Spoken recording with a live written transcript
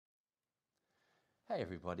Hey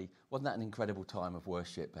everybody, wasn't that an incredible time of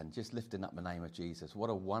worship and just lifting up the name of Jesus? What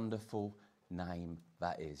a wonderful name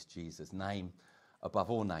that is, Jesus. Name above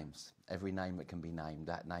all names, every name that can be named,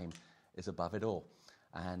 that name is above it all.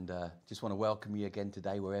 And just want to welcome you again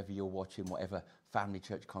today, wherever you're watching, whatever family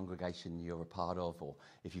church congregation you're a part of, or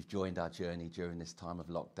if you've joined our journey during this time of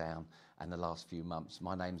lockdown and the last few months.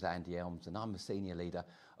 My name's Andy Elms and I'm the senior leader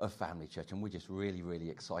of Family Church, and we're just really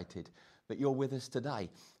excited that you're with us today.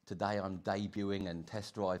 Today I'm debuting and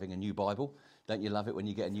test driving a new Bible. Don't you love it when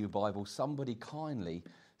you get a new Bible? Somebody kindly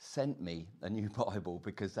sent me a new Bible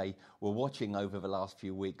because they were watching over the last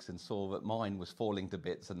few weeks and saw that mine was falling to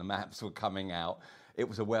bits and the maps were coming out. It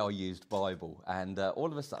was a well-used Bible, and all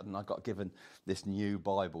of a sudden I got given this new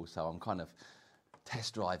Bible, so I'm kind of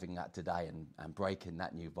test driving that today and breaking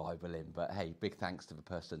that new Bible in. But hey, big thanks to the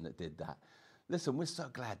person that did that. Listen, we're so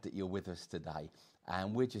glad that you're with us today,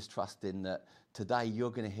 and we're just trusting that today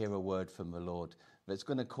you're going to hear a word from the Lord that's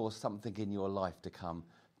going to cause something in your life to come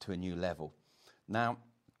to a new level. Now,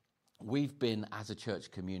 we've been, as a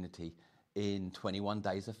church community, in 21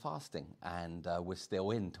 days of fasting, and we're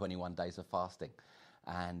still in 21 days of fasting,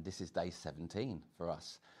 and this is day 17 for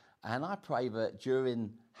us. And I pray that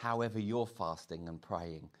during however you're fasting and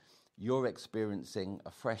praying, you're experiencing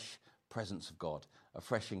a fresh presence of God, a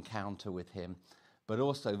fresh encounter with Him, but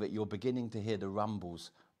also that you're beginning to hear the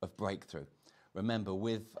rumbles of breakthrough. Remember,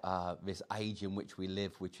 with this age in which we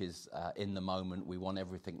live, which is in the moment, we want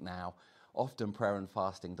everything now. Often prayer and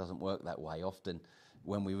fasting doesn't work that way. Often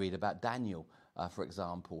when we read about Daniel, for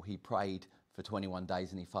example, he prayed for 21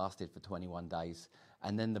 days and he fasted for 21 days,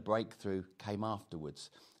 and then the breakthrough came afterwards.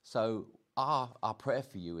 So our prayer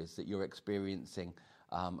for you is that you're experiencing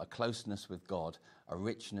a closeness with God, a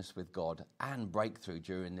richness with God, and breakthrough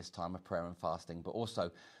during this time of prayer and fasting, but also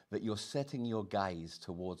that you're setting your gaze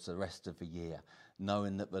towards the rest of the year,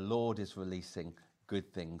 knowing that the Lord is releasing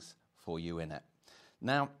good things for you in it.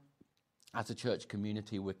 Now, as a church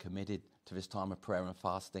community, we're committed to this time of prayer and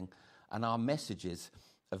fasting, and our messages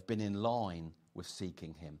have been in line with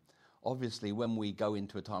seeking Him. Obviously, when we go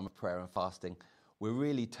into a time of prayer and fasting, we're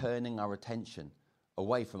really turning our attention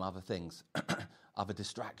away from other things, other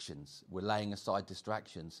distractions. We're laying aside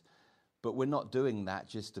distractions, but we're not doing that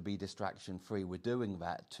just to be distraction-free. We're doing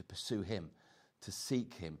that to pursue Him, to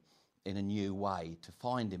seek Him in a new way, to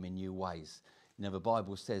find Him in new ways. You know, the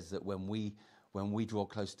Bible says that when we draw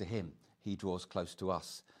close to Him, He draws close to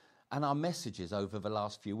us. And our messages over the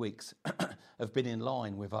last few weeks have been in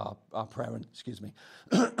line with our prayer and,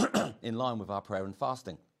 in line with our prayer and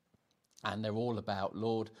fasting. And they're all about,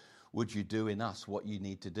 Lord, would you do in us what you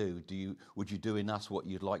need to do? Would you do in us what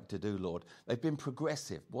you'd like to do, Lord? They've been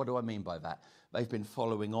progressive. What do I mean by that? They've been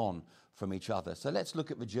following on from each other. So let's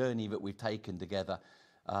look at the journey that we've taken together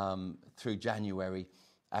through January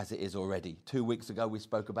as it is already. 2 weeks ago, we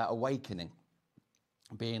spoke about awakening,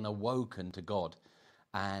 being awoken to God,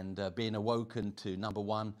 and being awoken to, number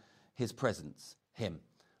one, His presence, Him,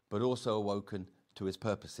 but also awoken to His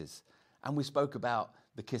purposes. And we spoke about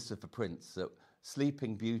the kiss of the prince, that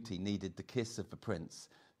Sleeping Beauty needed the kiss of the prince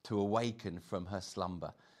to awaken from her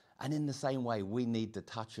slumber. And in the same way, we need the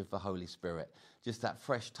touch of the Holy Spirit, just that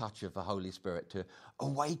fresh touch of the Holy Spirit to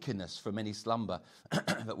awaken us from any slumber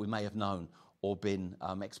that we may have known or been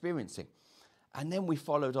experiencing. And then we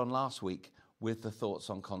followed on last week with the thoughts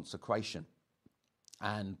on consecration.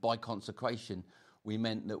 And by consecration, we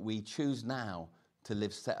meant that we choose now to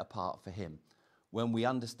live set apart for Him. When we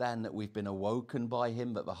understand that we've been awoken by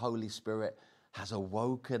Him, that the Holy Spirit has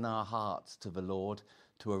awoken our hearts to the Lord,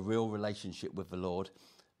 to a real relationship with the Lord,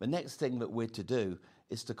 the next thing that we're to do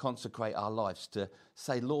is to consecrate our lives, to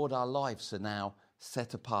say, Lord, our lives are now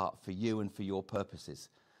set apart for you and for your purposes.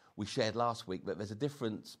 We shared last week that there's a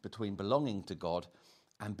difference between belonging to God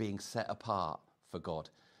and being set apart for God.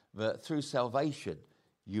 That through salvation,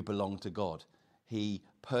 you belong to God. He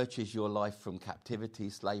purchased your life from captivity,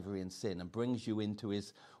 slavery, and sin and brings you into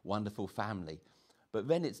His wonderful family. But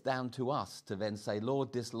then it's down to us to then say,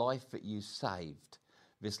 Lord, this life that you saved,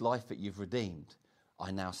 this life that you've redeemed,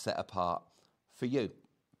 I now set apart for you.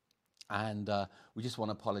 And we just want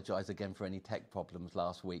to apologise again for any tech problems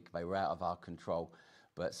last week. They were out of our control.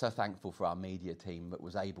 But so thankful for our media team that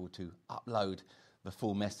was able to upload the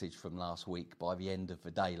full message from last week by the end of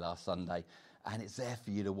the day last Sunday. And it's there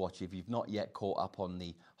for you to watch. If you've not yet caught up on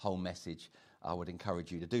the whole message, I would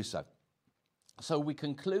encourage you to do so. So we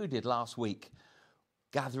concluded last week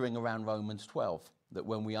gathering around Romans 12, that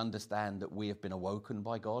when we understand that we have been awoken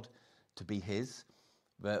by God to be His,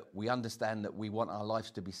 that we understand that we want our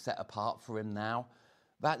lives to be set apart for Him now,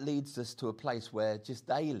 that leads us to a place where just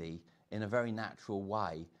daily, in a very natural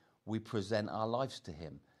way, we present our lives to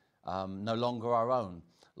Him. no longer our own.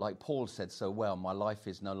 Like Paul said so well, my life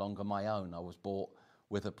is no longer my own. I was bought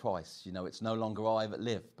with a price. You know, it's no longer I that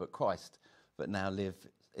live, but Christ that now live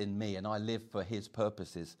in me, and I live for his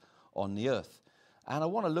purposes on the earth. And I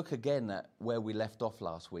want to look again at where we left off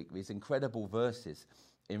last week, these incredible verses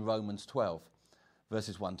in Romans 12,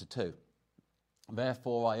 verses 1 to 2.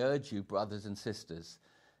 Therefore, I urge you, brothers and sisters,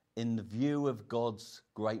 in the view of God's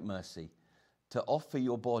great mercy, to offer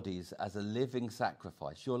your bodies as a living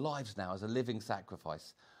sacrifice, your lives now as a living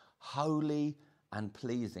sacrifice, holy and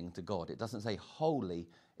pleasing to God. It doesn't say holy,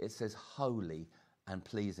 it says holy and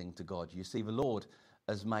pleasing to God. You see, the Lord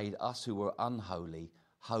has made us who were unholy,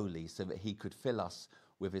 holy, so that he could fill us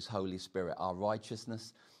with his Holy Spirit. Our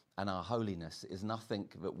righteousness and our holiness is nothing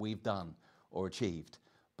that we've done or achieved,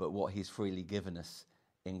 but what he's freely given us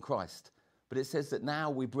in Christ. But it says that now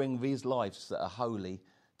we bring these lives that are holy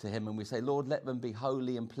to him, and we say, Lord, let them be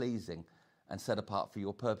holy and pleasing and set apart for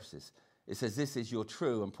your purposes. It says this is your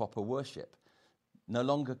true and proper worship. No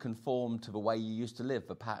longer conform to the way you used to live,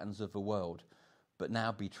 the patterns of the world, but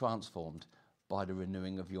now be transformed by the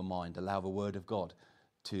renewing of your mind. Allow the word of God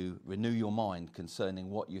to renew your mind concerning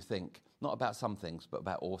what you think, not about some things, but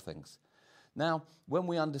about all things. Now, when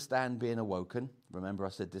we understand being awoken, remember I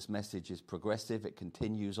said this message is progressive, it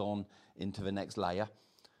continues on into the next layer.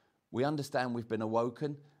 We understand we've been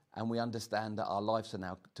awoken, and we understand that our lives are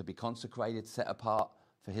now to be consecrated, set apart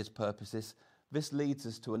for his purposes. This leads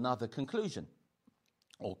us to another conclusion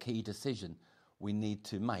or key decision we need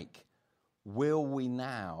to make. Will we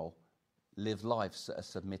now live lives that are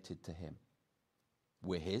submitted to him?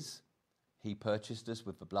 We're his. He purchased us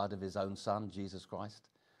with the blood of his own son, Jesus Christ.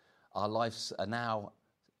 Our lives are now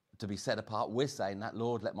to be set apart. We're saying that,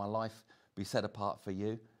 Lord, let my life be set apart for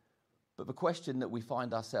you. But the question that we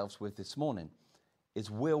find ourselves with this morning is,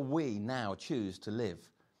 will we now choose to live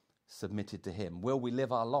submitted to him? Will we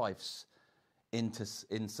live our lives in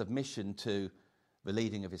submission to the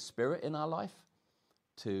leading of his Spirit in our life,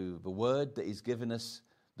 to the word that he's given us,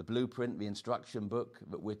 the blueprint, the instruction book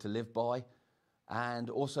that we're to live by, and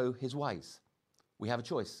also his ways? We have a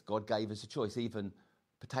choice. God gave us a choice, even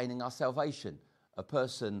pertaining our salvation. A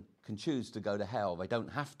person can choose to go to hell. They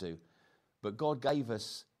don't have to, but God gave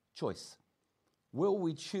us choice. Will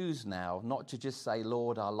we choose now not to just say,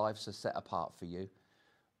 Lord, our lives are set apart for you,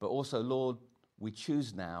 but also, Lord, we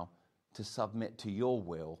choose now to submit to your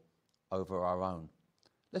will over our own?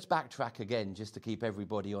 Let's backtrack again just to keep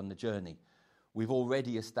everybody on the journey. We've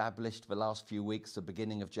already established the last few weeks, the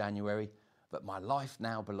beginning of January, that my life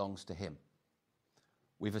now belongs to him.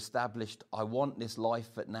 We've established I want this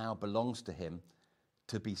life that now belongs to him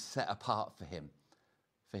to be set apart for him,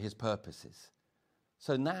 for his purposes.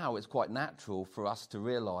 So now it's quite natural for us to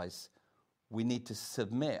realize we need to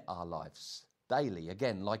submit our lives daily.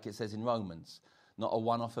 Again, like it says in Romans, not a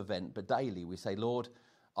one-off event, but daily. We say, Lord,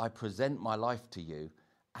 I present my life to you,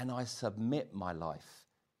 and I submit my life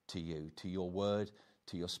to you, to your word,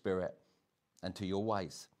 to your Spirit, and to your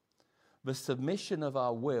ways. The submission of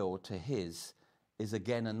our will to his is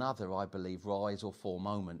again another, I believe, rise or fall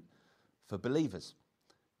moment for believers,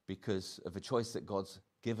 because of a choice that God's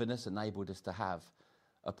given us, enabled us to have.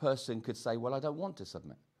 A person could say, well, I don't want to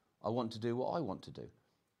submit. I want to do what I want to do.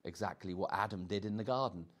 Exactly what Adam did in the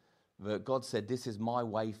garden. That God said, this is my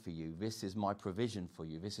way for you. This is my provision for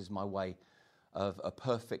you. This is my way of a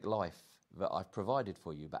perfect life that I've provided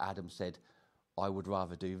for you. But Adam said, I would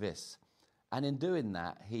rather do this. And in doing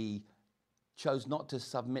that, he chose not to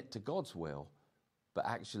submit to God's will, but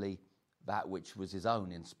actually that which was his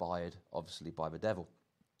own, inspired, obviously, by the devil.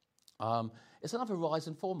 It's another rise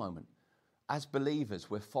and fall moment. As believers,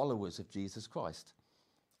 we're followers of Jesus Christ.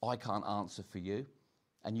 I can't answer for you,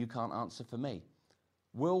 and you can't answer for me.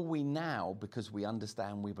 Will we now, because we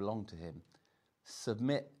understand we belong to him,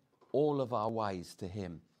 submit all of our ways to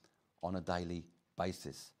him on a daily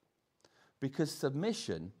basis? Because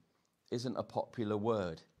submission isn't a popular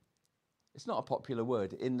word. It's not a popular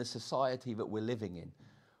word in the society that we're living in,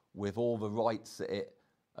 with all the rights that it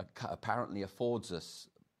apparently affords us.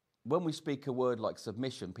 When we speak a word like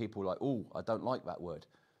submission, people are like, oh, I don't like that word.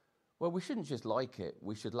 Well, we shouldn't just like it,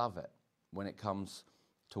 we should love it when it comes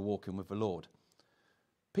to walking with the Lord.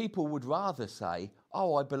 People would rather say,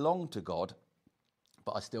 oh, I belong to God,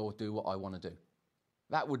 but I still do what I want to do.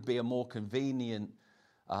 That would be a more convenient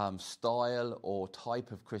style or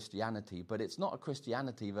type of Christianity, but it's not a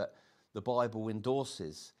Christianity that the Bible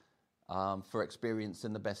endorses for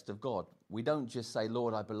experiencing the best of God. We don't just say,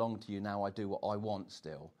 Lord, I belong to you, now I do what I want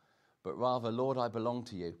still, but rather, Lord, I belong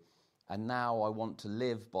to you, and now I want to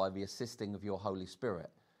live by the assisting of your Holy Spirit,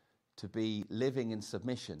 to be living in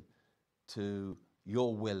submission to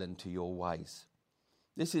your will and to your ways.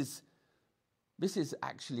 This is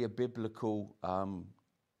actually a biblical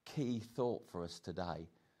key thought for us today.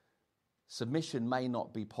 Submission may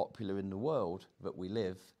not be popular in the world that we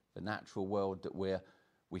live, the natural world that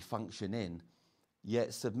we function in,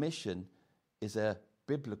 yet submission is a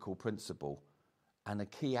biblical principle and a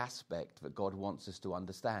key aspect that God wants us to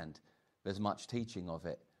understand. There's much teaching of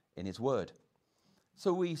it in his word.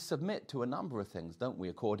 So we submit to a number of things, don't we,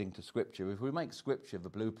 according to Scripture. If we make Scripture the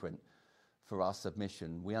blueprint for our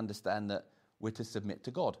submission, we understand that we're to submit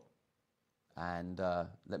to God. And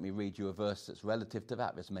let me read you a verse that's relative to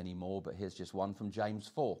that. There's many more, but here's just one from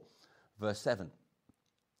James 4, verse 7.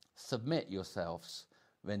 Submit yourselves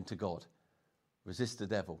then to God. Resist the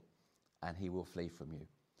devil, and he will flee from you.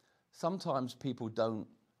 Sometimes people don't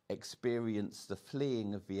experience the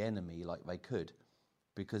fleeing of the enemy like they could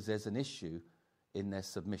because there's an issue in their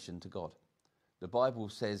submission to God. The Bible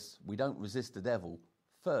says we don't resist the devil.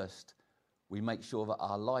 First, we make sure that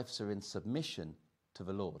our lives are in submission to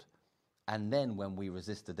the Lord. And then when we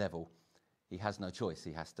resist the devil, he has no choice.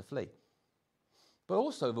 He has to flee. But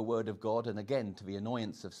also the word of God, and again to the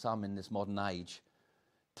annoyance of some in this modern age,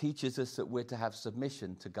 teaches us that we're to have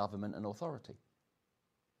submission to government and authority.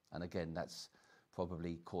 And again, that's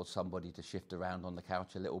probably caused somebody to shift around on the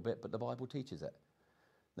couch a little bit, but the Bible teaches it.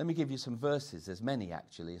 Let me give you some verses. There's many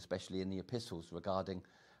actually, especially in the epistles, regarding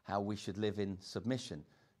how we should live in submission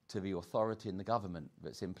to the authority and the government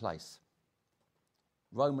that's in place.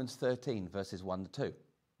 Romans 13, verses 1 to 2.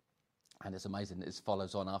 And it's amazing that this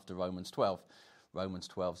follows on after Romans 12. Romans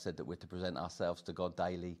 12 said that we're to present ourselves to God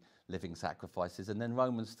daily, living sacrifices. And then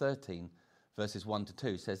Romans 13, verses 1 to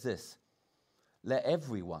 2 says this: Let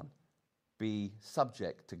everyone be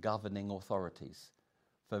subject to governing authorities,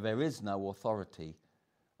 for there is no authority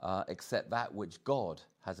except that which God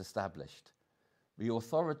has established. The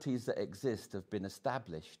authorities that exist have been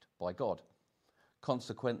established by God.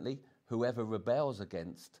 Consequently, whoever rebels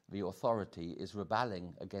against the authority is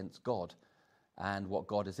rebelling against God and what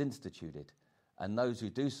God has instituted, and those who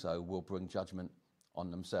do so will bring judgment on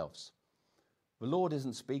themselves. The Lord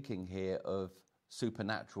isn't speaking here of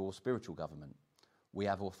supernatural or spiritual government. We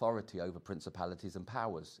have authority over principalities and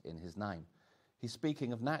powers in his name. He's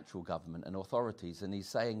speaking of natural government and authorities, and he's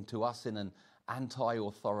saying to us in an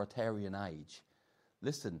anti-authoritarian age,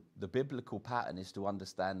 listen, the biblical pattern is to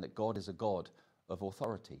understand that God is a God of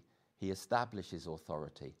authority. He establishes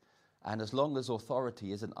authority. And as long as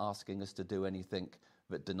authority isn't asking us to do anything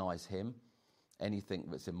that denies him, anything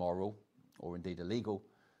that's immoral or indeed illegal,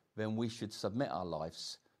 then we should submit our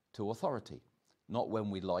lives to authority. Not when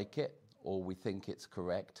we like it or we think it's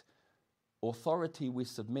correct. Authority we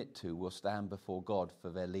submit to will stand before God for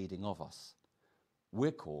their leading of us.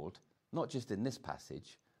 We're called, not just in this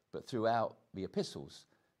passage, but throughout the epistles,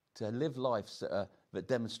 to live lives that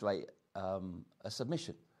demonstrate a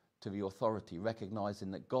submission to the authority,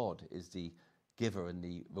 recognizing that God is the giver and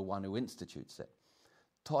the one who institutes it.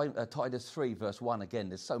 Titus 3, verse 1, again,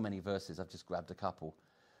 there's so many verses, I've just grabbed a couple.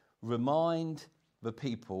 Remind the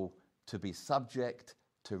people to be subject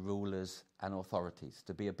to rulers and authorities,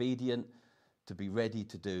 to be obedient, to be ready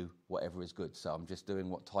to do whatever is good. So I'm just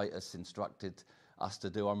doing what Titus instructed us to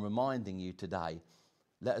do. I'm reminding you today,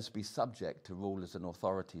 let us be subject to rulers and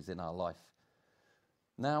authorities in our life.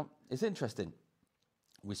 Now, it's interesting.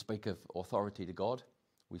 We speak of authority to God.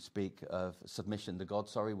 We speak of submission to God,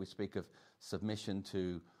 We speak of submission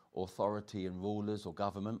to authority and rulers or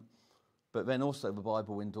government. But then also the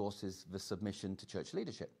Bible endorses the submission to church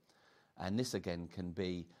leadership. And this again can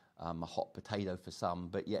be a hot potato for some,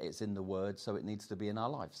 but yet it's in the word, so it needs to be in our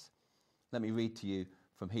lives. Let me read to you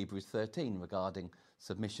from Hebrews 13 regarding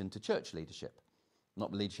submission to church leadership.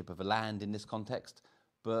 Not the leadership of a land in this context,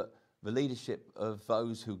 but the leadership of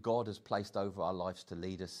those who God has placed over our lives to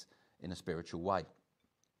lead us in a spiritual way.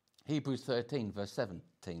 Hebrews 13 verse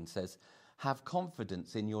 17 says, Have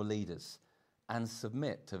confidence in your leaders and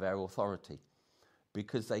submit to their authority,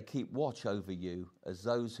 because they keep watch over you as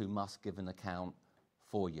those who must give an account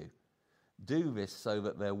for you. Do this so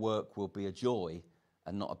that their work will be a joy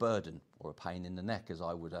and not a burden, or a pain in the neck, as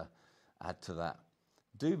I would add to that.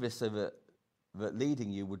 Do this so that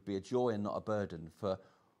leading you would be a joy and not a burden, for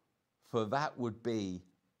that would be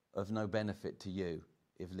of no benefit to you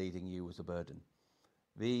if leading you was a burden.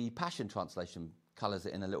 The Passion Translation colours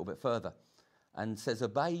it in a little bit further and says,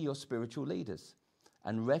 Obey your spiritual leaders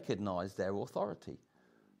and recognise their authority,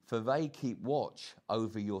 for they keep watch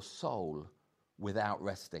over your soul without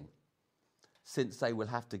resting, since they will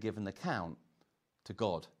have to give an account to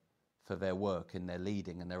God for their work and their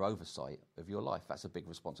leading and their oversight of your life. That's a big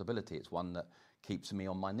responsibility. It's one that keeps me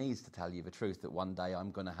on my knees, to tell you the truth, that one day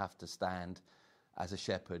I'm going to have to stand as a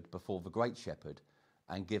shepherd before the great shepherd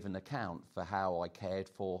and give an account for how I cared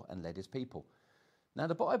for and led his people. Now,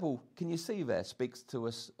 the Bible, can you see there, speaks to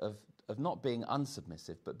us of not being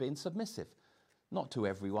unsubmissive, but being submissive. Not to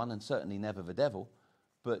everyone, and certainly never the devil,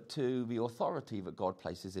 but to the authority that God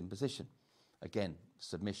places in position. Again,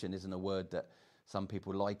 submission isn't a word that some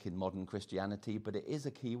people like in modern Christianity, but it is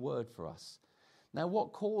a key word for us. Now,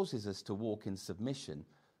 what causes us to walk in submission,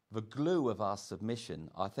 the glue of our submission,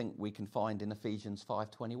 I think we can find in Ephesians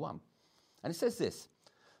 5:21. And it says this,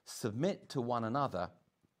 submit to one another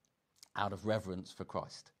out of reverence for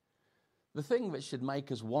Christ. The thing that should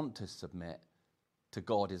make us want to submit to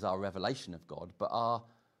God is our revelation of God, but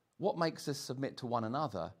what makes us submit to one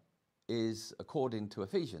another is, according to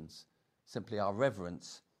Ephesians, simply our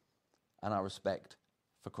reverence and our respect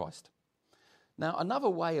for Christ. Now, another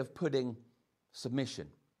way of putting submission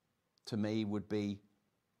to me would be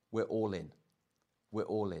we're all in. We're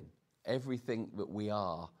all in. Everything that we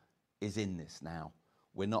are is in this now.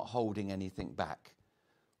 We're not holding anything back.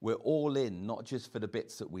 We're all in, not just for the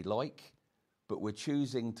bits that we like, but we're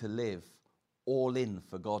choosing to live all in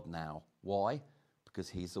for God now. Why? Because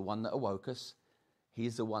he's the one that awoke us.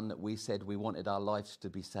 He's the one that we said we wanted our lives to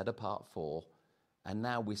be set apart for. And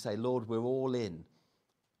now we say, Lord, we're all in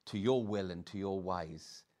to your will and to your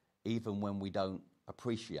ways, even when we don't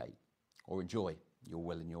appreciate or enjoy your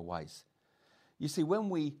will and your ways. You see, when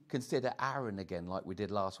we consider Aaron again, like we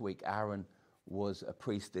did last week, Aaron was a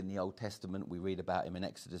priest in the Old Testament. We read about him in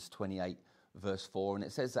Exodus 28, verse 4, and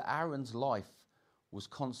it says that Aaron's life was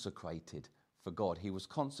consecrated for God. He was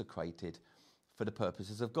consecrated for the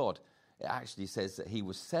purposes of God. It actually says that he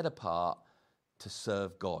was set apart to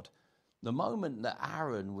serve God. The moment that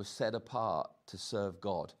Aaron was set apart to serve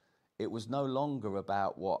God, it was no longer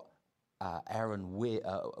about what Aaron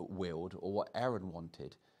willed or what Aaron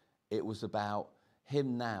wanted. It was about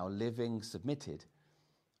him now living submitted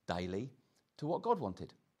daily to what God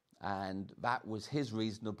wanted. And that was his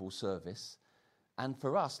reasonable service. And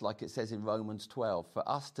for us, like it says in Romans 12, for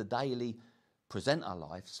us to daily present our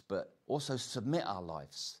lives, but also submit our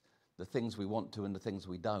lives, the things we want to and the things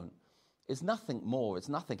we don't, it's nothing more, it's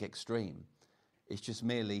nothing extreme. It's just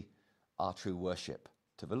merely our true worship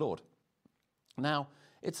to the Lord. Now,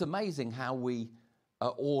 it's amazing how we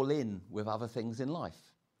are all in with other things in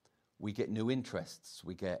life. We get new interests,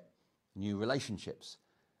 we get new relationships,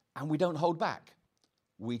 and we don't hold back.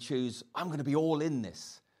 We choose, I'm going to be all in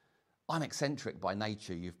this. I'm eccentric by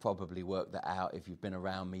nature. You've probably worked that out. If you've been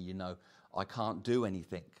around me, you know I can't do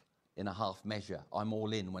anything in a half measure. I'm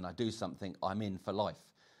all in. When I do something, I'm in for life.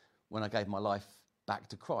 When I gave my life back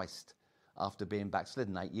to Christ after being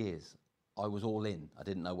backslidden 8 years, I was all in. I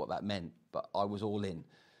didn't know what that meant, but I was all in.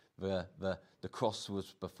 The cross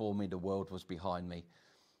was before me, the world was behind me.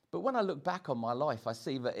 But when I look back on my life, I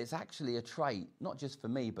see that it's actually a trait, not just for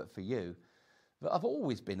me, but for you, that I've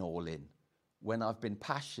always been all in when I've been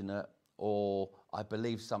passionate or I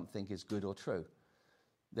believe something is good or true.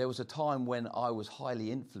 There was a time when I was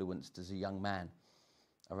highly influenced as a young man,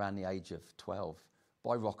 around the age of 12,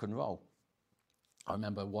 by rock and roll. I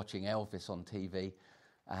remember watching Elvis on TV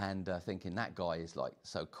and thinking, that guy is like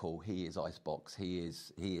so cool. He is Icebox. He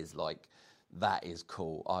is like, that is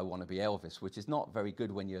cool. I want to be Elvis, which is not very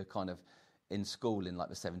good when you're kind of in school in like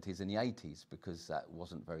the 70s and the 80s, because that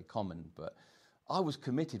wasn't very common. But I was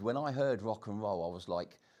committed. When I heard rock and roll, I was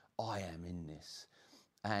like, I am in this.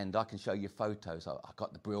 And I can show you photos. I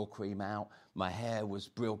got the Brill cream out. My hair was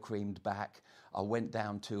Brill creamed back. I went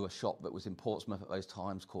down to a shop that was in Portsmouth at those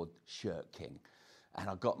times called Shirt King. And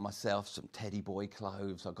I got myself some Teddy Boy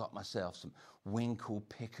clothes. I got myself some Winkle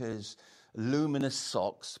pickers, luminous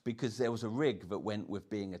socks, because there was a rig that went with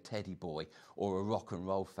being a Teddy Boy or a rock and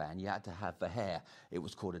roll fan. You had to have the hair. It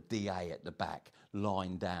was called a DA at the back,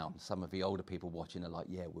 lying down. Some of the older people watching are like,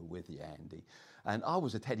 yeah, we're with you, Andy. And I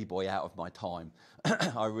was a Teddy Boy out of my time.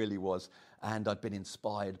 I really was. And I'd been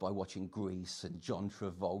inspired by watching Grease and John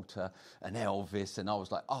Travolta and Elvis. And I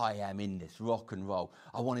was like, I am in this rock and roll.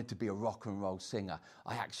 I wanted to be a rock and roll singer.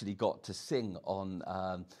 I actually got to sing on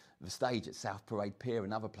the stage at South Parade Pier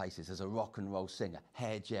and other places as a rock and roll singer.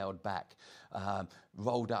 Hair gelled back,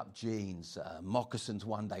 rolled up jeans, moccasins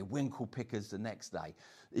one day, Winkle pickers the next day.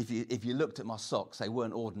 If you looked at my socks, they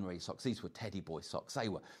weren't ordinary socks. These were Teddy Boy socks. They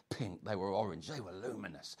were pink, they were orange, they were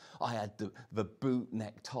luminous. I had the boot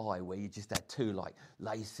neck tie where you just had two like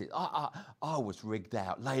laces. I was rigged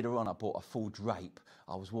out. Later on, I bought a full drape.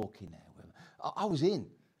 I was walking there with them. I was in.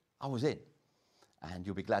 And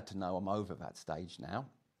you'll be glad to know I'm over that stage now.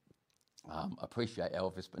 I appreciate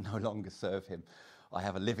Elvis, but no longer serve him. I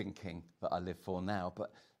have a living king that I live for now.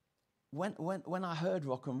 But when I heard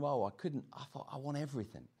rock and roll, I thought, I want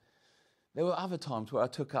everything. There were other times where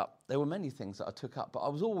there were many things that I took up, but I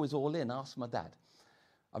was always all in. I asked my dad.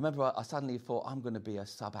 I remember I suddenly thought, I'm going to be a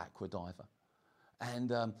sub-aqua diver.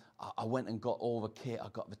 And I went and got all the kit. I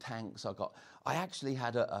got the tanks. I actually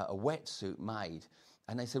had a wetsuit made.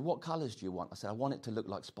 And they said, what colours do you want? I said, I want it to look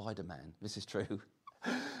like Spider-Man. This is true.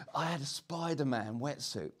 I had a Spider-Man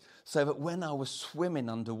wetsuit so that when I was swimming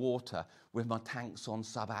underwater with my tanks on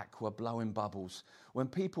sub-aqua, blowing bubbles, when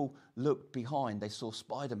people looked behind, they saw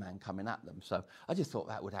Spider-Man coming at them. So I just thought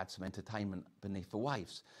that would add some entertainment beneath the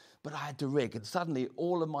waves. But I had to rig, and suddenly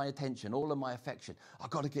all of my attention, all of my affection,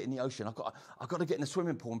 I've got to get in the ocean. I've got to get in the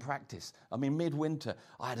swimming pool and practice. I mean, midwinter,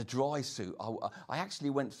 I had a dry suit. I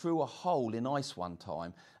actually went through a hole in ice one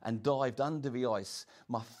time and dived under the ice.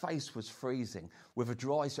 My face was freezing with a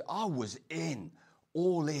dry suit. I was in,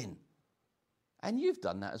 all in. And you've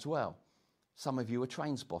done that as well. Some of you are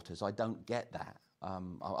train spotters. I don't get that.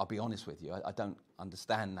 I'll be honest with you. I don't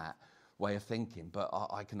understand that way of thinking, but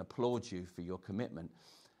I can applaud you for your commitment.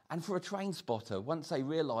 And for a train spotter, once they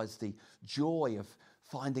realise the joy of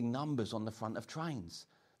finding numbers on the front of trains,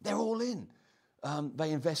 they're all in.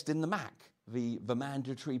 They invest in the Mac, the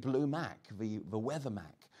mandatory blue Mac, the weather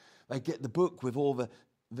Mac. They get the book with all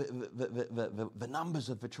the numbers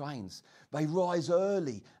of the trains. They rise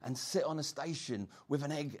early and sit on a station with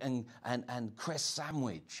an egg and cress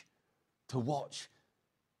sandwich to watch.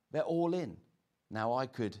 They're all in. Now, I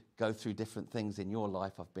could go through different things in your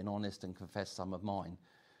life. I've been honest and confessed some of mine.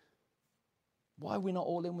 Why are we not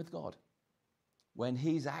all in with God when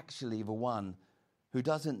he's actually the one who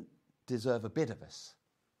doesn't deserve a bit of us,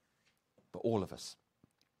 but all of us?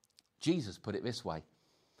 Jesus put it this way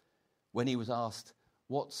when he was asked,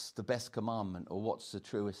 what's the best commandment or what's the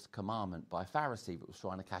truest commandment by a Pharisee that was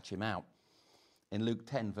trying to catch him out. In Luke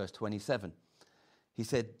 10, verse 27, he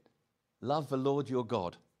said, love the Lord your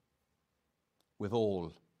God with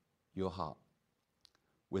all your heart,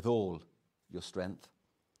 with all your strength,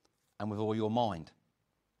 and with all your mind,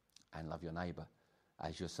 and love your neighbour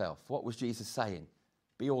as yourself. What was Jesus saying?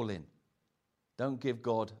 Be all in. Don't give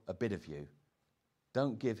God a bit of you.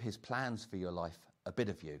 Don't give his plans for your life a bit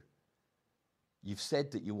of you. You've said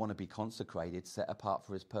that you want to be consecrated, set apart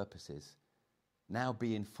for his purposes. Now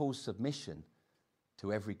be in full submission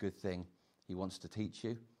to every good thing he wants to teach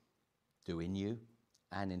you, do in you,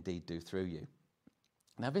 and indeed do through you.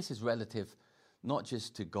 Now this is relative not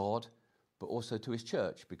just to God, but also to his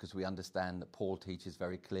church, because we understand that Paul teaches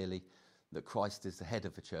very clearly that Christ is the head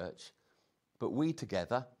of the church. But we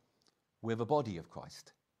together, we're the body of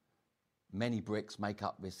Christ. Many bricks make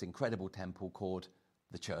up this incredible temple called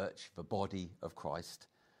the church, the body of Christ.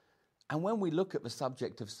 And when we look at the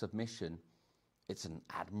subject of submission, it's an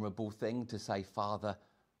admirable thing to say, Father,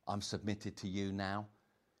 I'm submitted to you now.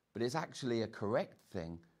 But it's actually a correct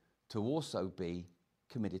thing to also be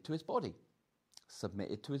committed to his body,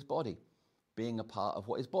 submitted to his body, being a part of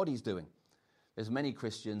what his body's doing. There's many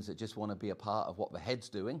Christians that just want to be a part of what the head's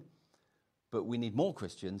doing, but we need more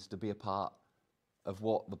Christians to be a part of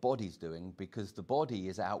what the body's doing, because the body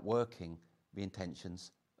is outworking the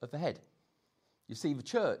intentions of the head. You see, the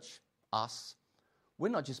church, us, we're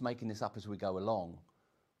not just making this up as we go along.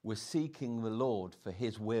 We're seeking the Lord for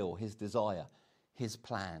his will, his desire, his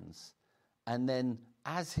plans. And then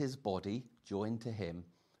as his body, joined to him,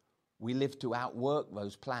 we live to outwork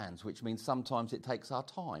those plans, which means sometimes it takes our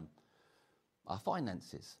time, our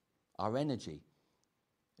finances, our energy.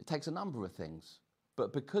 It takes a number of things.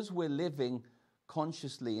 But because we're living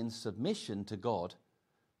consciously in submission to God,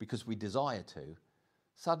 because we desire to,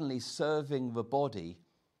 suddenly serving the body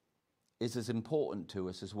is as important to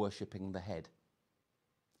us as worshipping the head.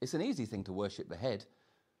 It's an easy thing to worship the head.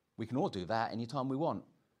 We can all do that anytime we want.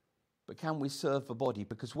 But can we serve the body?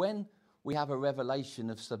 Because when we have a revelation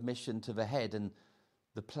of submission to the head and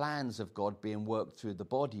the plans of God being worked through the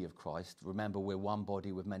body of Christ, remember we're one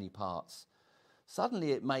body with many parts,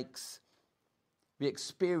 suddenly it makes the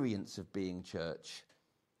experience of being church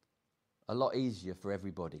a lot easier for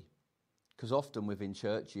everybody. Because often within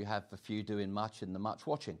church you have the few doing much and the much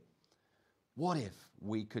watching. What if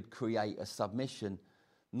we could create a submission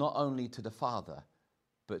not only to the Father,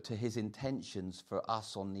 but to his intentions for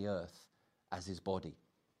us on the earth as his body?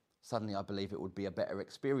 Suddenly I believe it would be a better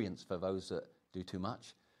experience for those that do too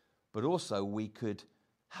much, but also we could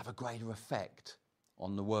have a greater effect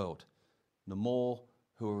on the world. The more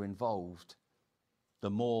who are involved,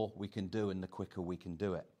 the more we can do and the quicker we can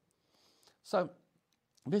do it. So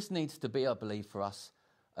this needs to be, I believe, for us,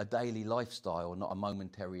 a daily lifestyle, not a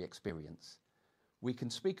momentary experience. We can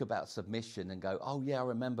speak about submission and go, oh yeah, I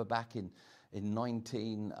remember back in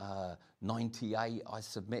 1998, I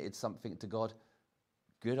submitted something to God.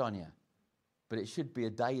 Good on you. but it should be a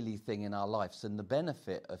daily thing in our lives. And the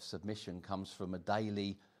benefit of submission comes from a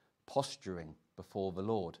daily posturing before the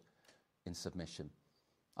Lord in submission.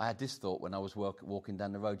 I had this thought when I was walking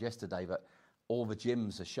down the road yesterday, that all the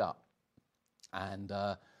gyms are shut. And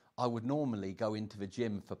I would normally go into the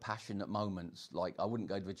gym for passionate moments. Like, I wouldn't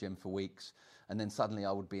go to the gym for weeks, and then suddenly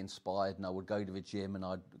I would be inspired and I would go to the gym and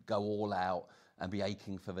I'd go all out and be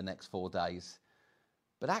aching for the next 4 days.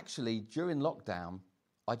 But actually, during lockdown,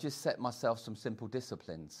 I just set myself some simple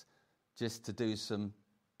disciplines, just to do some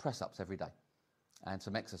press-ups every day and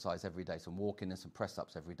some exercise every day, some walking and some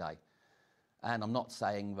press-ups every day. And I'm not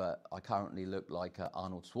saying that I currently look like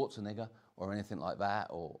Arnold Schwarzenegger or anything like that,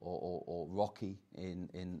 or Rocky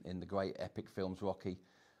in the great epic films Rocky.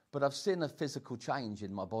 But I've seen a physical change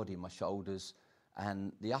in my body, my shoulders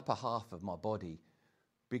and the upper half of my body,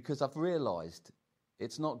 because I've realised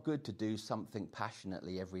it's not good to do something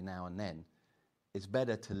passionately every now and then. It's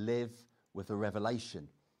better to live with a revelation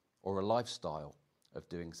or a lifestyle of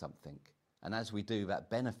doing something. And as we do, that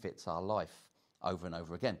benefits our life over and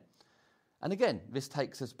over again. And again, this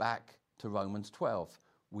takes us back to Romans 12.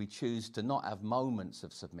 We choose to not have moments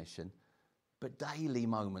of submission, but daily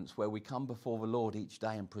moments where we come before the Lord each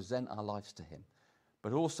day and present our lives to him.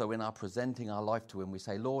 But also in our presenting our life to him, we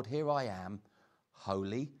say, Lord, here I am,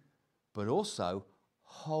 holy, but also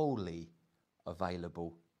wholly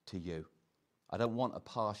available to you. I don't want a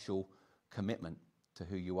partial commitment to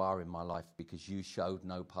who you are in my life, because you showed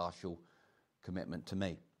no partial commitment to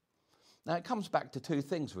me. Now, it comes back to two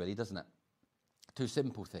things, really, doesn't it? Two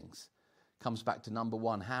simple things. It comes back to number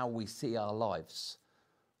one, how we see our lives.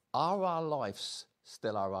 Are our lives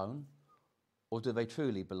still our own, or do they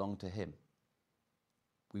truly belong to him?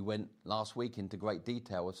 We went last week into great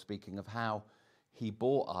detail of speaking of how he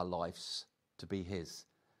bought our lives to be his,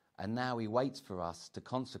 and now he waits for us to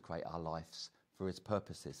consecrate our lives for his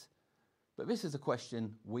purposes. But this is a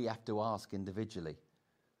question we have to ask individually.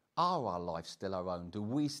 Are our lives still our own? Do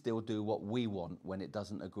we still do what we want when it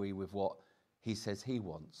doesn't agree with what he says he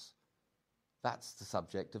wants? That's the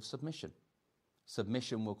subject of submission.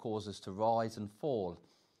 Submission will cause us to rise and fall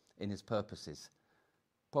in his purposes,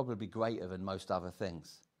 probably greater than most other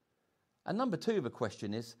things. And number two, the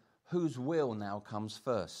question is, whose will now comes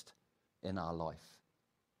first in our life?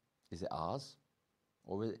 Is it ours,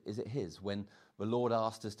 or is it his? When the Lord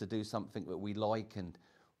asked us to do something that we like and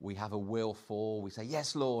we have a will for, we say,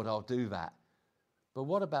 yes, Lord, I'll do that. But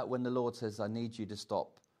what about when the Lord says, I need you to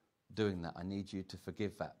stop doing that. I need you to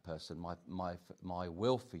forgive that person. My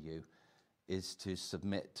will for you is to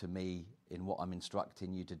submit to me in what I'm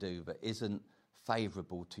instructing you to do that isn't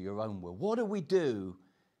favourable to your own will. What do we do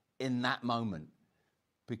in that moment?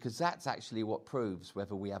 Because that's actually what proves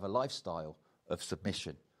whether we have a lifestyle of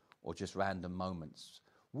submission or just random moments.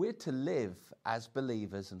 We're to live as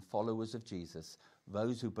believers and followers of Jesus,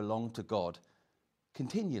 those who belong to God,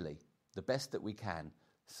 continually, the best that we can,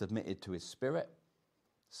 submitted to his Spirit,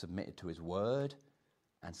 submitted to his word,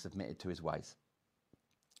 and submitted to his ways.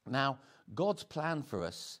 Now, God's plan for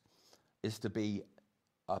us is to be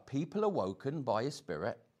a people awoken by his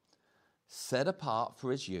Spirit, set apart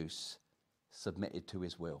for his use, submitted to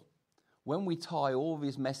his will. When we tie all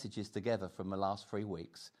these messages together from the last 3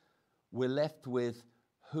 weeks, we're left with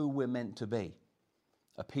who we're meant to be.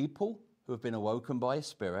 A people who have been awoken by his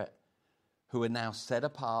Spirit, who are now set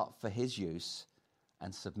apart for his use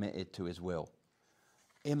and submitted to his will.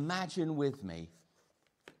 Imagine with me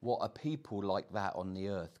what a people like that on the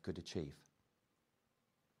earth could achieve.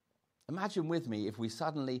 Imagine with me if we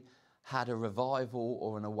suddenly had a revival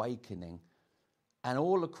or an awakening, and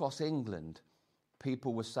all across England,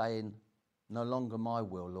 people were saying, no longer my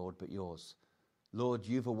will, Lord, but yours. Lord,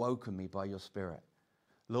 you've awoken me by your Spirit.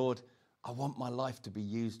 Lord, I want my life to be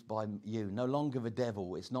used by you. No longer the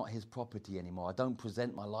devil. It's not his property anymore. I don't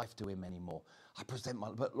present my life to him anymore.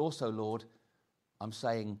 But also, Lord, I'm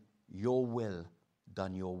saying your will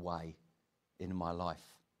done your way in my life.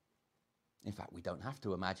 In fact, we don't have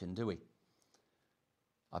to imagine, do we?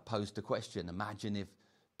 I posed the question, imagine if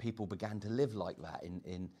people began to live like that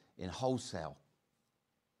in wholesale.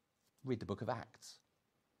 Read the book of Acts.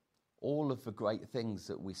 All of the great things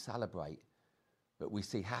that we celebrate, that we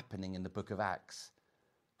see happening in the book of Acts,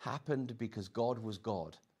 happened because God was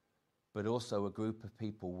God, but also a group of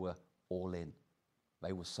people were all in.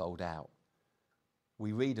 They were sold out.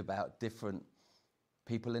 We read about different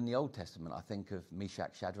people in the Old Testament. I think of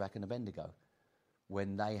Meshach, Shadrach, and Abednego,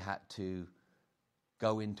 when they had to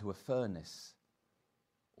go into a furnace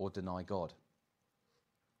or deny God.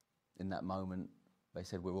 In that moment, they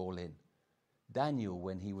said, we're all in. Daniel,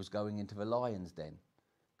 when he was going into the lion's den,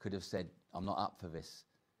 could have said, I'm not up for this.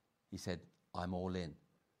 He said, I'm all in.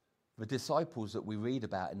 The disciples that we read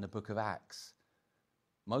about in the book of Acts,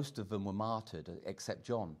 most of them were martyred except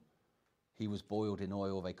John. He was boiled in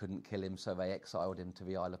oil, they couldn't kill him, so they exiled him to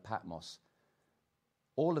the Isle of Patmos.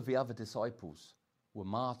 All of the other disciples were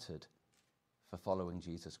martyred for following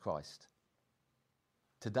Jesus Christ.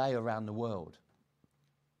 Today around the world,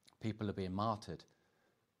 people are being martyred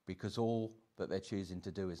because all that they're choosing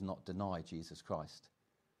to do is not deny Jesus Christ.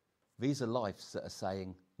 These are lives that are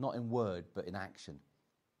saying, not in word, but in action,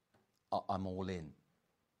 I'm all in.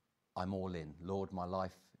 I'm all in. Lord, my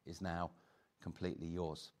life is now completely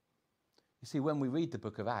yours. You see, when we read the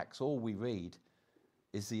book of Acts, all we read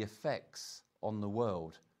is the effects on the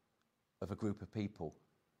world of a group of people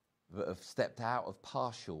that have stepped out of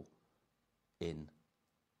partial in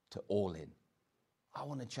to all in. I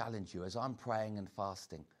want to challenge you as I'm praying and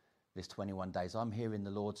fasting this 21 days. I'm hearing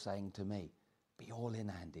the Lord saying to me, be all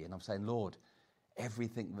in, Andy. And I'm saying, Lord,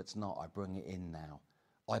 everything that's not, I bring it in now.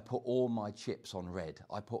 I put all my chips on red.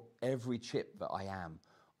 I put every chip that I am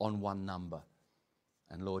on one number.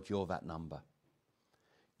 And Lord, you're that number.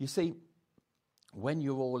 You see, when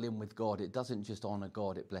you're all in with God, it doesn't just honor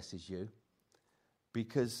God, it blesses you.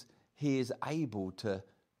 Because he is able to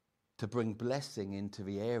bring blessing into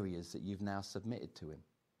the areas that you've now submitted to him.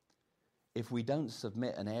 If we don't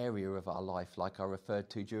submit an area of our life, like I referred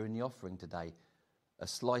to during the offering today, a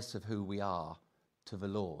slice of who we are to the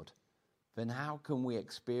Lord, then how can we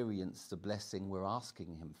experience the blessing we're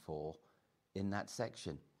asking him for in that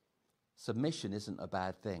section? Submission isn't a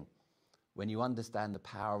bad thing. When you understand the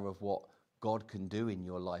power of what God can do in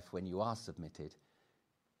your life when you are submitted,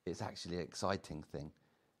 it's actually an exciting thing,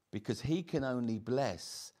 because he can only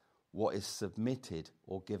bless what is submitted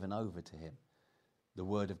or given over to him. The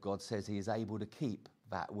word of God says he is able to keep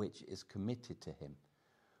that which is committed to him.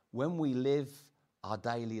 When we live our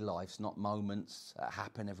daily lives, not moments that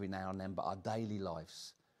happen every now and then, but our daily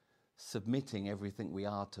lives, submitting everything we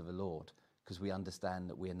are to the Lord, because we understand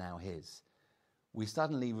that we are now his, we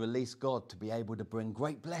suddenly release God to be able to bring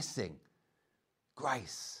great blessing,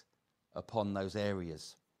 grace upon those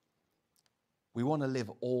areas. We want to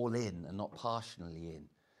live all in and not partially in,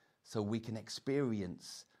 so we can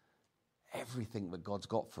experience everything that God's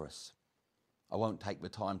got for us. I won't take the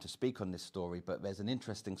time to speak on this story, but there's an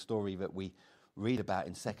interesting story that we read about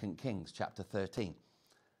in 2 Kings chapter 13,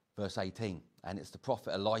 verse 18. And it's the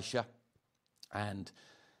prophet Elisha, and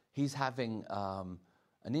he's having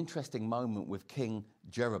an interesting moment with King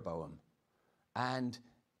Jeroboam. And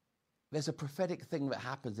there's a prophetic thing that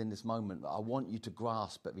happens in this moment that I want you to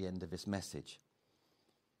grasp at the end of this message.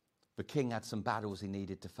 The king had some battles he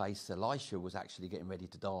needed to face. Elisha was actually getting ready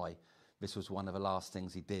to die. This was one of the last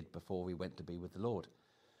things he did before he went to be with the Lord.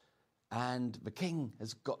 And the king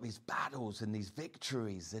has got these battles and these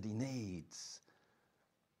victories that he needs.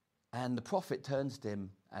 And the prophet turns to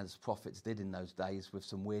him, as prophets did in those days, with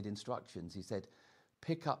some weird instructions. He said,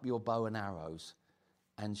 pick up your bow and arrows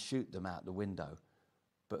and shoot them out the window.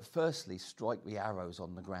 But firstly, strike the arrows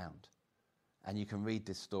on the ground. And you can read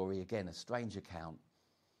this story again, a strange account.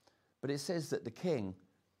 But it says that the king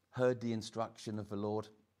heard the instruction of the Lord,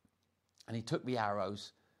 and he took the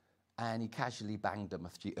arrows and he casually banged them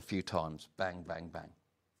a few times. Bang, bang, bang.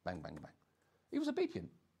 Bang, bang, bang. He was obedient,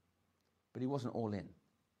 but he wasn't all in.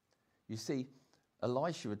 You see,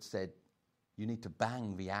 Elisha had said, you need to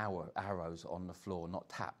bang the arrows on the floor, not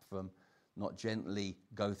tap them, not gently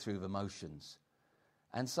go through the motions.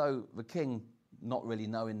 And so the king, not really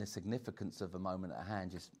knowing the significance of the moment at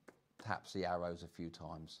hand, just taps the arrows a few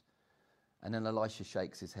times. And then Elisha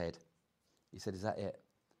shakes his head. He said, is that it?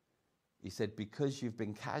 He said, because you've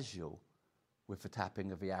been casual with the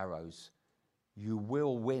tapping of the arrows, you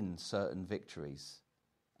will win certain victories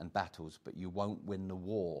and battles, but you won't win the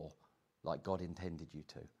war like God intended you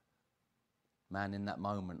to. Man, in that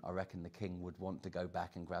moment, I reckon the king would want to go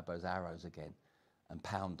back and grab those arrows again and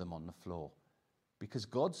pound them on the floor. Because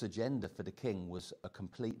God's agenda for the king was a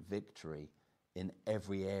complete victory in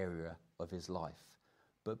every area of his life.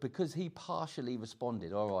 But because he partially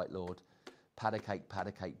responded, all right, Lord, pat a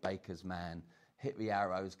cake, baker's man, hit the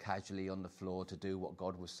arrows casually on the floor to do what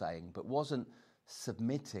God was saying, but wasn't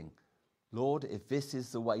submitting. Lord, if this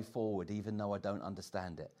is the way forward, even though I don't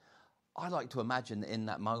understand it, I like to imagine that in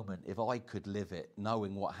that moment, if I could live it,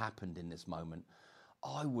 knowing what happened in this moment,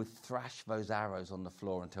 I would thrash those arrows on the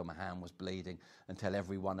floor until my hand was bleeding, until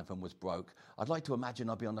every one of them was broke. I'd like to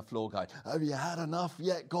imagine I'd be on the floor going, have you had enough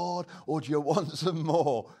yet, God? Or do you want some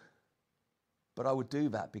more? But I would do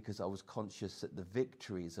that because I was conscious that the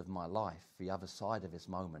victories of my life, the other side of this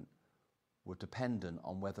moment, were dependent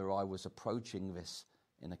on whether I was approaching this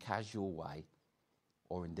in a casual way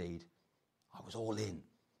or indeed I was all in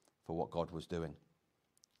for what God was doing.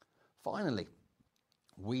 Finally,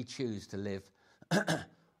 we choose to live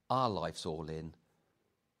our lives all in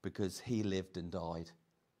because he lived and died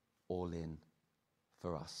all in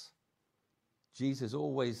for us. Jesus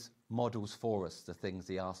always models for us the things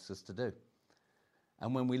he asks us to do.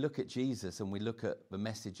 And when we look at Jesus and we look at the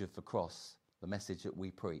message of the cross, the message that we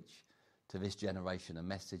preach to this generation, a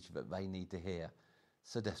message that they need to hear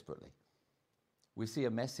so desperately, we see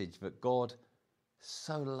a message that God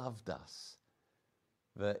so loved us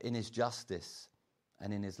that in his justice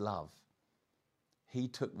and in his love, he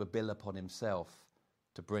took the bill upon himself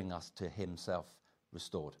to bring us to himself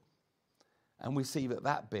restored. And we see that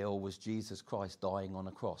that bill was Jesus Christ dying on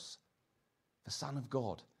a cross. The Son of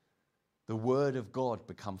God, the Word of God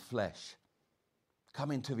become flesh,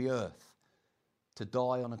 come into the earth to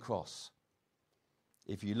die on a cross.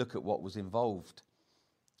 If you look at what was involved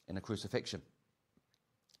in a crucifixion,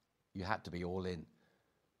 you had to be all in.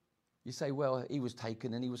 You say, well, he was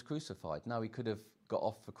taken and he was crucified. No, he could have got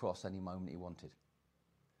off the cross any moment he wanted.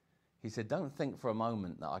 He said, don't think for a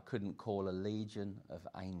moment that I couldn't call a legion of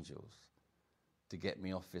angels to get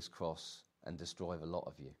me off this cross and destroy the lot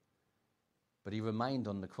of you. But he remained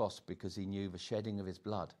on the cross because he knew the shedding of his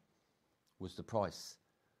blood was the price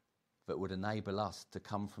that would enable us to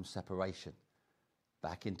come from separation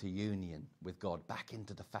back into union with God, back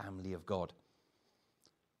into the family of God.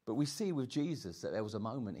 But we see with Jesus that there was a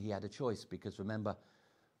moment he had a choice, because remember,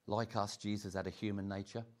 like us, Jesus had a human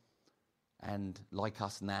nature, and like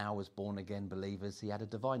us now as born-again believers, he had a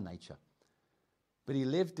divine nature. But he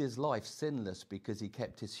lived his life sinless because he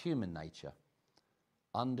kept his human nature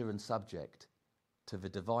under and subject to the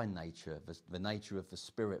divine nature, the nature of the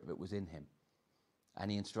Spirit that was in him. And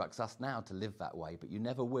he instructs us now to live that way, but you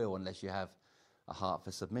never will unless you have a heart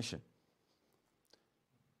for submission.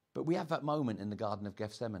 But we have that moment in the Garden of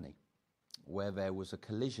Gethsemane where there was a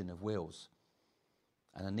collision of wills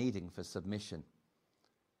and a needing for submission.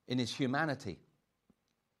 In his humanity,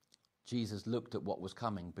 Jesus looked at what was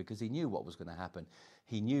coming because he knew what was going to happen.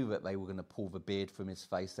 He knew that they were going to pull the beard from his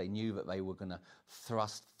face. They knew that they were going to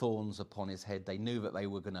thrust thorns upon his head. They knew that they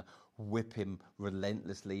were going to whip him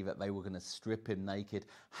relentlessly, that they were going to strip him naked,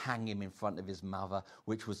 hang him in front of his mother,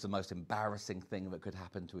 which was the most embarrassing thing that could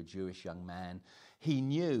happen to a Jewish young man. He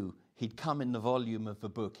knew he'd come in the volume of the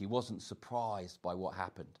book. He wasn't surprised by what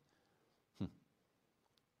happened.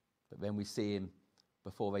 But then we see him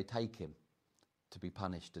before they take him to be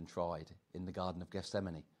punished and tried in the Garden of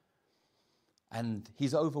Gethsemane. And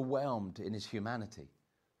he's overwhelmed in his humanity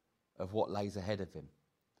of what lays ahead of him.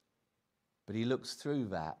 But he looks through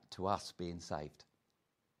that to us being saved.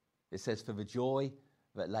 It says, for the joy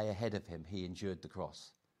that lay ahead of him, he endured the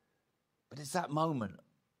cross. But it's that moment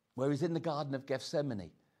where he's in the Garden of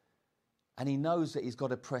Gethsemane and he knows that he's got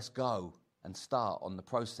to press go and start on the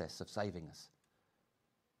process of saving us.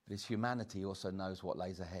 But his humanity also knows what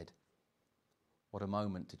lays ahead. What a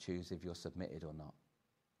moment to choose if you're submitted or not.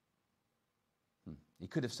 He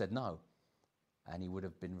could have said no, and he would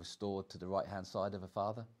have been restored to the right-hand side of the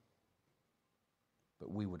Father,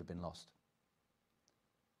 but we would have been lost.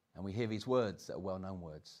 And we hear these words that are well-known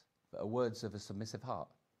words, that are words of a submissive heart,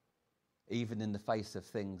 even in the face of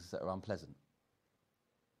things that are unpleasant.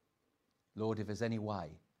 Lord, if there's any way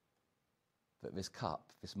that this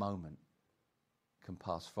cup, this moment, can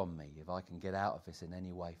pass from me, if I can get out of this in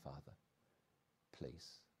any way, Father,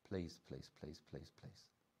 please, please, please, please, please, please.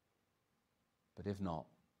 But if not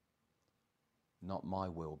my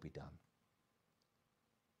will be done,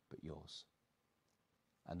 but yours.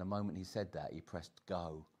 And the moment he said that, he pressed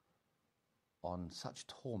go on such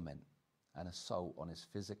torment and assault on his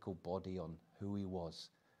physical body, on who he was.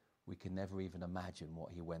 We can never even imagine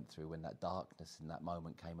what he went through when that darkness in that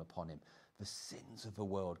moment came upon him. The sins of the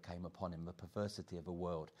world came upon him. The perversity of the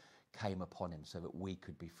world came upon him so that we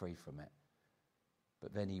could be free from it.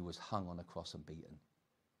 But then he was hung on a cross and beaten.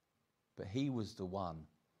 But he was the one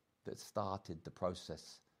that started the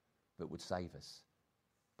process that would save us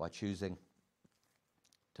by choosing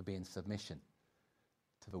to be in submission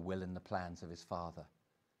to the will and the plans of his Father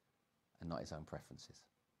and not his own preferences.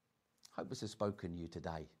 I hope this has spoken to you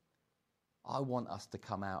today. I want us to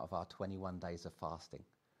come out of our 21 days of fasting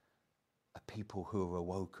a people who are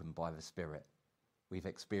awoken by the Spirit. We've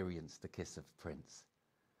experienced the kiss of Prince.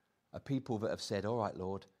 A people that have said, all right,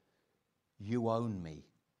 Lord, you own me,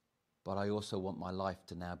 but I also want my life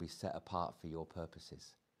to now be set apart for your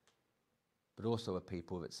purposes. But also a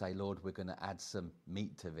people that say, Lord, we're going to add some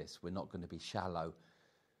meat to this. We're not going to be shallow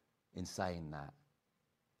in saying that.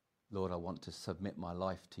 Lord, I want to submit my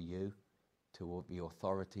life to you, to the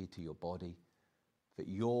authority, to your body, that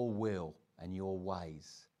your will and your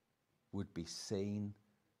ways would be seen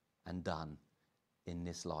and done in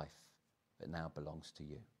this life but now belongs to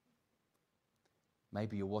you.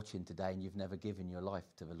 Maybe you're watching today and you've never given your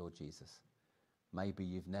life to the Lord Jesus. Maybe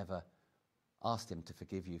you've never asked him to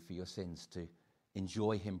forgive you for your sins, to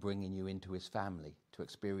enjoy him bringing you into his family, to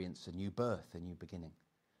experience a new birth, a new beginning.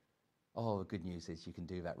 Oh, the good news is you can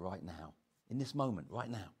do that right now, in this moment, right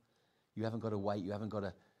now. You haven't got to wait. You haven't got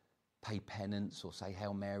to pay penance or say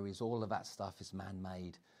Hail Marys. All of that stuff is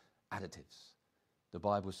man-made additives. The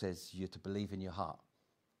Bible says you're to believe in your heart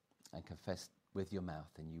and confess with your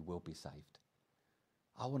mouth and you will be saved.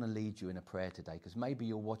 I want to lead you in a prayer today because maybe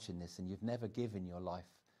you're watching this and you've never given your life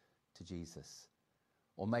to Jesus.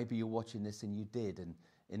 Or maybe you're watching this and you did, and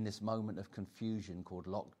in this moment of confusion called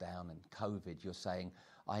lockdown and COVID, you're saying,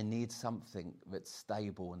 I need something that's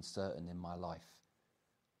stable and certain in my life.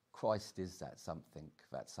 Christ is that something,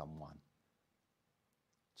 that someone.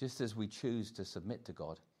 Just as we choose to submit to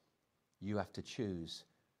God, you have to choose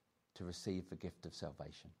to receive the gift of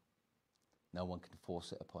salvation. No one can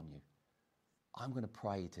force it upon you. I'm going to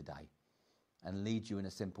pray today and lead you in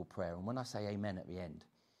a simple prayer. And when I say amen at the end,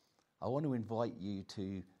 I want to invite you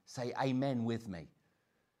to say amen with me.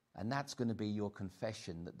 And that's going to be your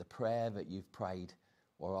confession that the prayer that you've prayed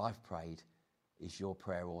or I've prayed is your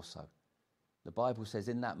prayer also. The Bible says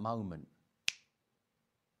in that moment,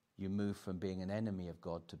 you move from being an enemy of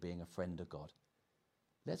God to being a friend of God.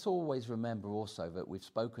 Let's always remember also that we've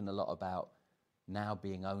spoken a lot about now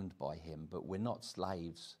being owned by him, but we're not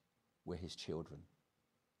slaves, we're his children.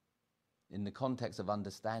 In the context of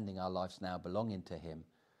understanding our lives now belonging to him,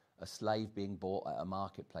 a slave being bought at a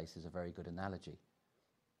marketplace is a very good analogy.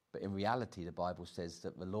 But in reality, the Bible says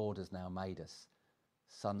that the Lord has now made us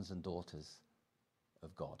sons and daughters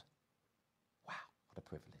of God. Wow, what a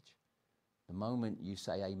privilege. The moment you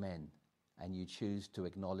say amen and you choose to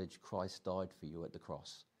acknowledge Christ died for you at the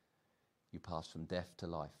cross, you pass from death to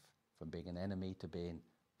life, from being an enemy to being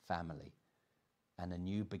family. And a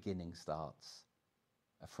new beginning starts,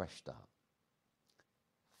 a fresh start.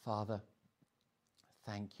 Father,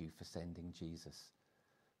 thank you for sending Jesus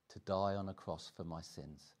to die on a cross for my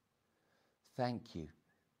sins. Thank you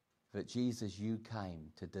that, Jesus, you came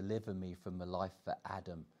to deliver me from the life that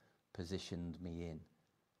Adam positioned me in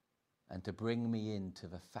and to bring me into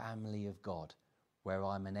the family of God, where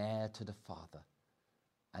I'm an heir to the Father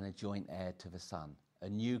and a joint heir to the Son, a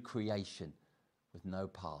new creation with no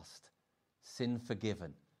past, sin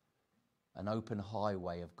forgiven, an open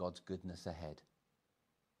highway of God's goodness ahead.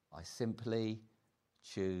 I simply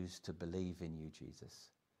choose to believe in you,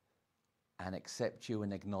 Jesus, and accept you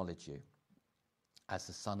and acknowledge you as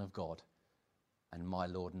the Son of God and my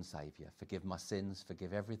Lord and Saviour. Forgive my sins,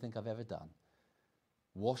 forgive everything I've ever done.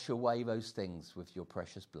 Wash away those things with your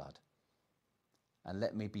precious blood. And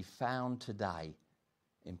let me be found today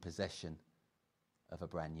in possession of a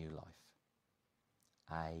brand new life.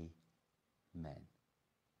 Amen.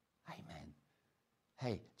 Amen.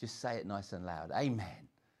 Hey, just say it nice and loud. Amen.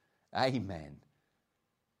 Amen.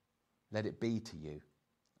 Let it be to you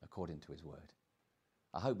according to his word.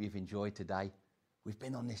 I hope you've enjoyed today. We've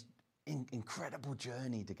been on this incredible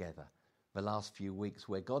journey together the last few weeks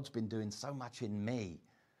where God's been doing so much in me,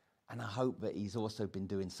 and I hope that he's also been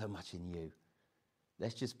doing so much in you.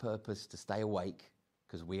 Let's just purpose to stay awake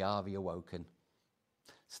because we are the awoken.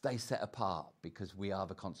 Stay set apart because we are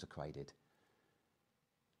the consecrated.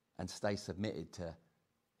 And stay submitted to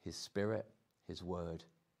his spirit, his word,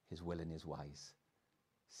 his will and his ways.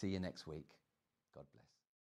 See you next week. God bless.